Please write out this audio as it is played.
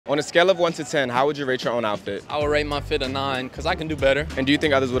On a scale of 1 to 10, how would you rate your own outfit? I would rate my fit a 9 because I can do better. And do you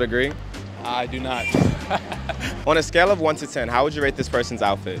think others would agree? I do not. On a scale of 1 to 10, how would you rate this person's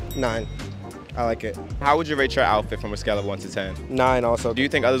outfit? 9. I like it. How would you rate your outfit from a scale of 1 to 10? 9 also. Do you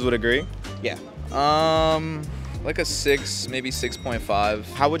think others would agree? Yeah. Like a 6, maybe 6.5,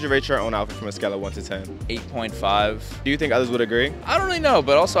 How would you rate your own outfit from a scale of 1 to 10? 8.5. Do you think others would agree? I don't really know,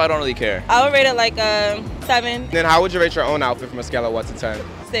 but also I don't really care. I would rate it like a 7, Then how would you rate your own outfit from a scale of 1 to 10?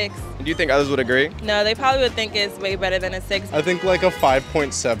 6. Do you think others would agree? No, they probably would think it's way better than a 6. I think like a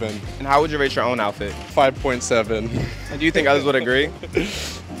 5.7. And how would you rate your own outfit? 5.7. And do you think others would agree?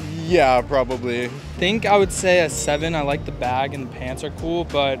 Yeah, probably. I think I would say a 7. I like the bag and the pants are cool,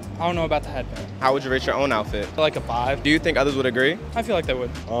 but I don't know about the headband. How would you rate your own outfit? I like a 5. Do you think others would agree? I feel like they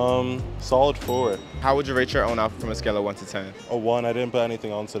would. Solid 4. How would you rate your own outfit from a scale of 1 to 10? A 1. I didn't put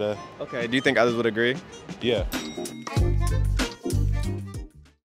anything on today. Okay, do you think others would agree? Yeah.